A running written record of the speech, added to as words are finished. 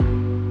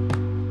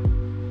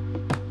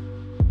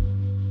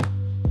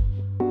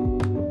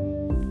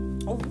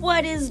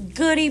What is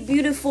goody,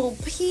 beautiful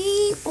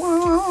people?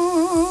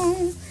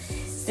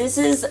 This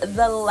is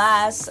the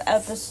last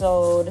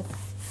episode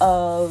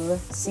of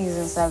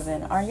season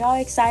 7. Are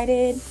y'all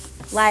excited?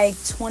 Like,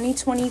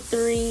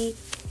 2023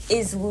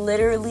 is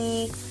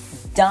literally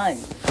done.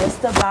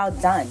 Just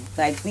about done.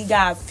 Like, we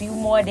got a few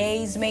more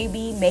days,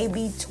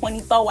 maybe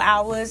 24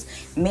 hours,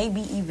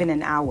 maybe even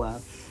an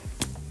hour.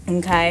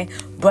 Okay?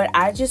 But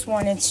I just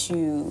wanted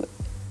to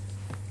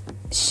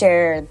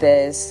share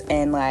this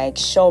and like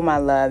show my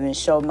love and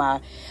show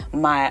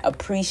my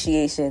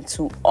appreciation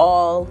to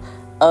all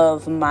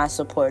of my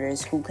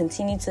supporters who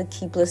continue to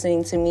keep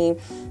listening to me,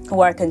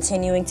 who are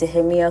continuing to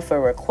hit me up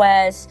for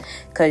requests,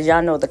 because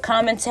y'all know the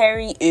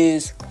commentary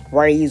is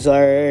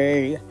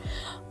crazy.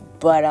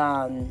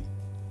 But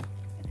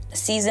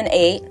season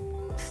 8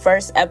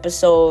 first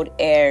episode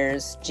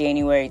airs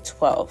January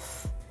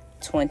 12th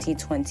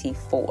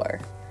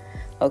 2024.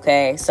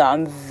 Okay, so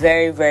I'm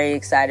very, very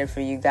excited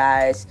for you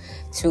guys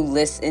to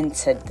listen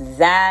to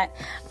that.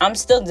 I'm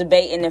still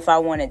debating if I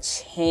want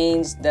to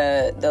change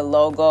the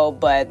logo,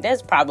 but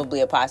there's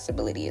probably a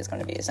possibility it's going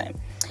to be the same.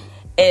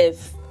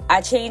 If I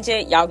change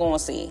it, y'all going to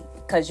see,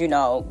 because you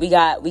know we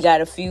got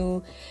a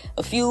few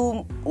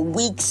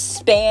weeks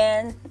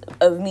span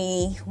of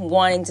me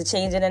wanting to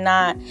change it or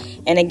not.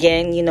 And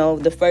again, you know,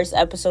 the first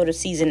episode of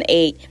season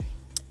 8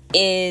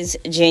 is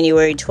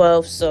January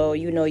 12th, so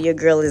you know your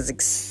girl is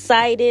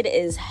excited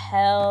as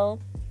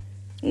hell.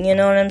 You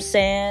know what I'm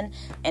saying?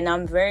 And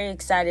I'm very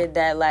excited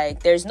that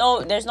like there's no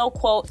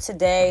quote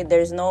today.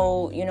 There's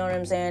no, you know what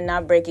I'm saying,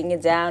 not breaking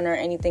it down or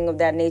anything of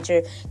that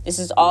nature. This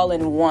is all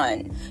in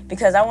one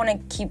because I want to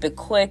keep it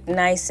quick,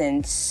 nice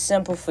and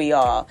simple for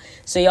y'all,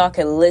 so y'all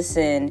can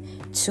listen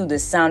to the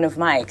sound of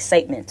my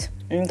excitement.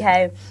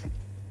 Okay?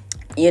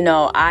 You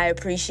know, I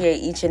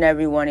appreciate each and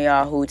every one of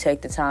y'all who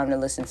take the time to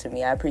listen to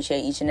me. I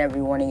appreciate each and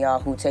every one of y'all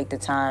who take the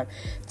time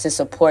to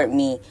support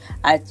me.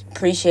 I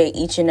appreciate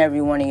each and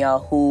every one of y'all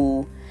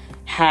who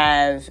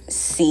have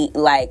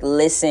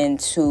listened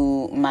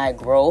to my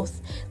growth,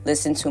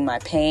 listen to my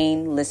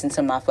pain, listen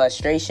to my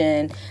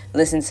frustration,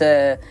 listen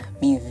to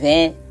me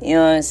vent, you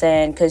know what I'm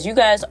saying? Because you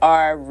guys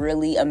are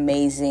really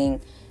amazing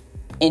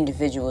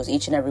individuals,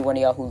 each and every one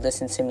of y'all who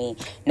listen to me.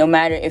 No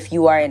matter if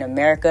you are in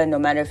America, no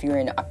matter if you're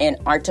in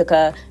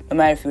Antarctica, no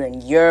matter if you're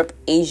in Europe,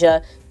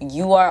 Asia,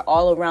 you are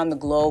all around the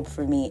globe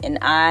for me. And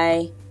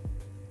I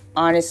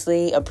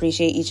honestly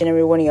appreciate each and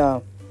every one of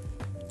y'all.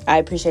 I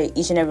appreciate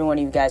each and every one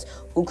of you guys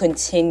who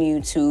continue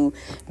to,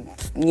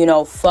 you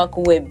know, fuck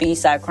with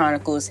B-Side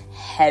Chronicles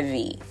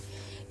heavy.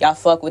 Y'all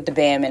fuck with the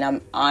BAM, and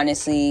I'm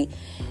honestly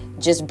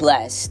just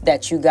blessed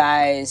that you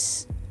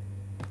guys,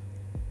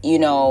 you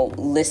know,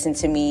 listen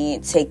to me,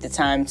 take the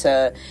time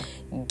to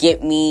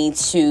get me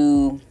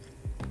to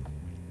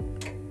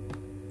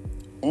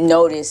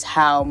notice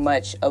how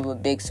much of a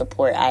big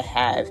support I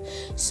have.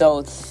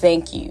 So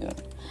thank you.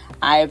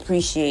 I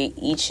appreciate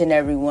each and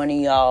every one of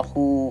y'all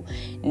who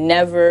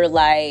never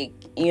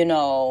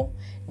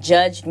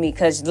judged me,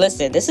 because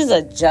listen, this is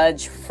a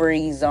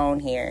judge-free zone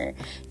here.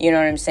 You know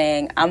what I'm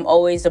saying? I'm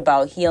always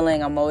about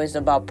healing. I'm always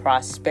about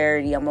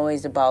prosperity. I'm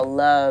always about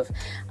love.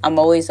 I'm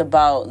always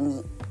about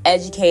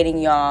educating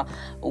y'all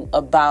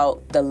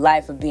about the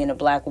life of being a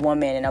black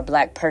woman and a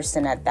black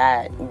person at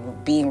that,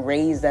 being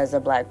raised as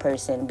a black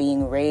person,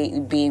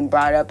 being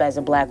brought up as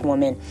a black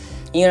woman.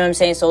 You know what I'm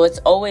saying? So it's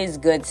always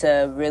good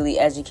to really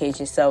educate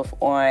yourself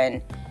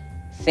on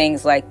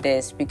things like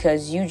this,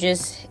 because you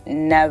just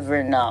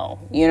never know.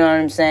 You know what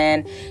I'm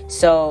saying?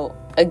 So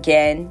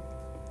again,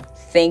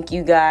 thank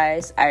you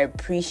guys. I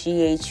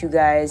appreciate you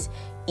guys,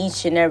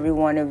 each and every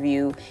one of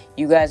you.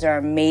 You guys are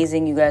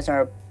amazing. You guys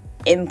are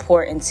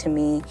important to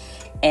me,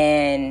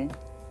 and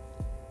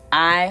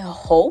I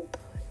hope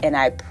and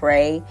I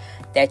pray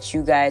that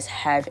you guys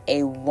have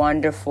a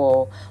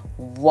wonderful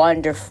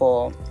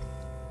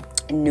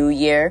new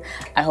year.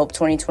 I hope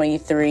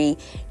 2023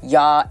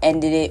 y'all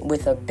ended it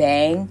with a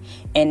bang.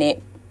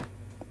 And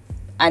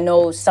I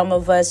know some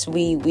of us,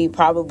 we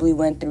probably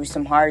went through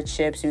some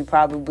hardships. We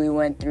probably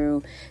went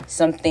through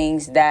some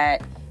things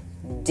that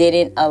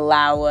didn't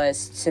allow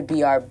us to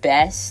be our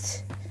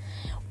best.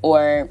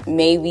 Or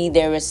maybe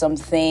there were some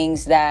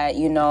things that,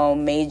 you know,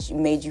 made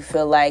you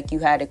feel like you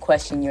had to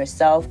question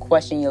yourself,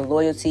 question your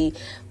loyalty,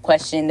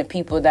 question the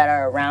people that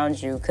are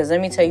around you. Because let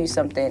me tell you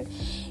something.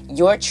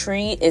 Your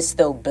tree is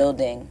still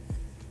building.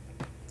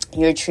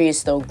 Your tree is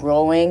still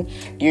growing.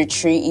 Your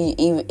tree,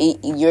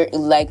 you're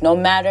like, no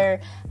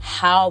matter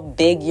how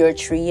big your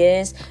tree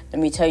is, let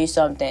me tell you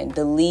something.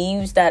 The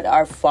leaves that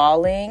are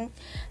falling,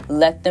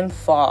 let them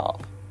fall.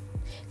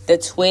 The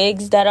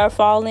twigs that are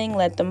falling,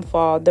 let them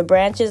fall. The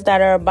branches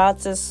that are about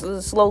to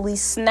slowly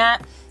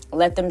snap,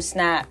 let them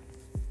snap.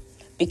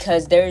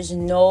 Because there's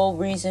no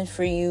reason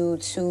for you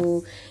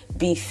to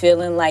be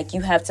feeling like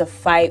you have to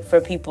fight for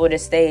people to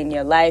stay in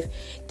your life.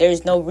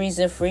 There's no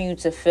reason for you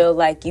to feel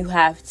like you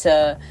have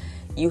to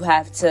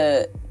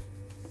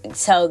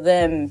tell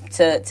them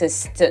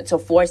to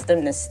force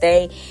them to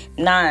stay.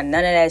 None of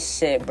that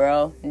shit,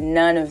 bro.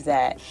 None of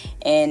that.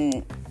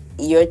 And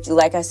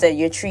like I said,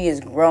 your tree is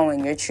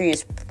growing, your tree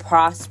is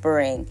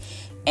prospering,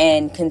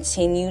 and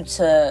continue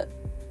to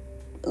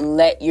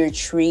let your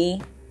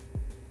tree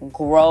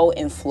grow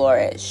and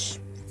flourish.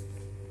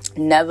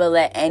 Never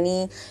let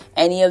any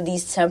of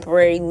these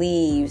temporary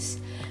leaves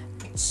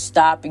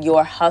stop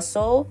your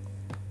hustle,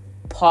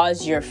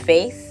 pause your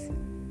faith,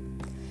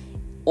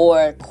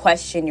 or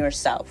question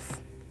yourself.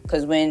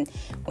 Because when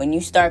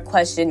you start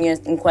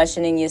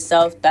questioning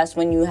yourself, that's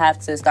when you have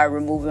to start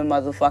removing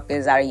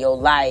motherfuckers out of your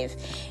life.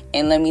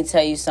 And let me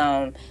tell you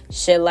something,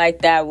 shit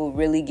like that will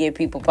really get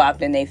people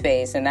popped in their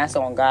face, and that's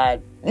on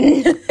God.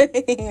 You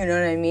know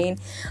what I mean?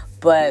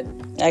 But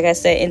like I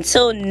said,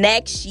 until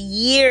next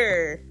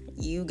year,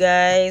 you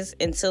guys,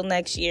 until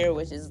next year,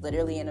 which is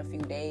literally in a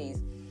few days,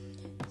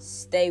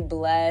 stay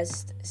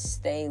blessed,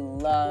 stay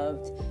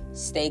loved,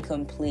 stay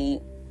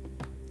complete.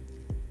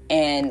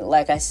 And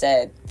like I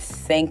said,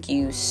 thank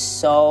you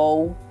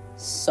so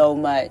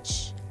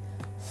much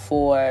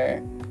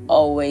for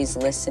always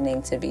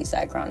listening to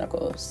B-Side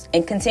Chronicles.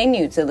 And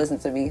continue to listen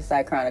to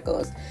B-Side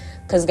Chronicles.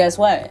 Because guess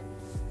what?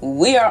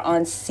 We are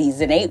on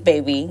season 8,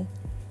 baby.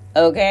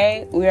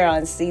 Okay? We are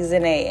on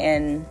season 8.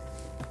 And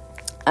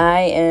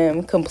I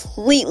am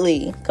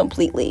completely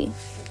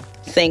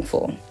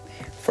thankful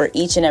for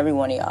each and every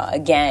one of y'all.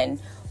 Again,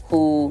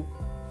 who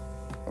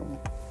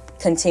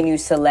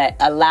continues to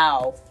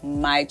allow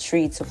my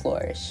tree to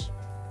flourish.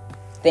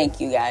 Thank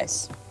you,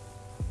 guys.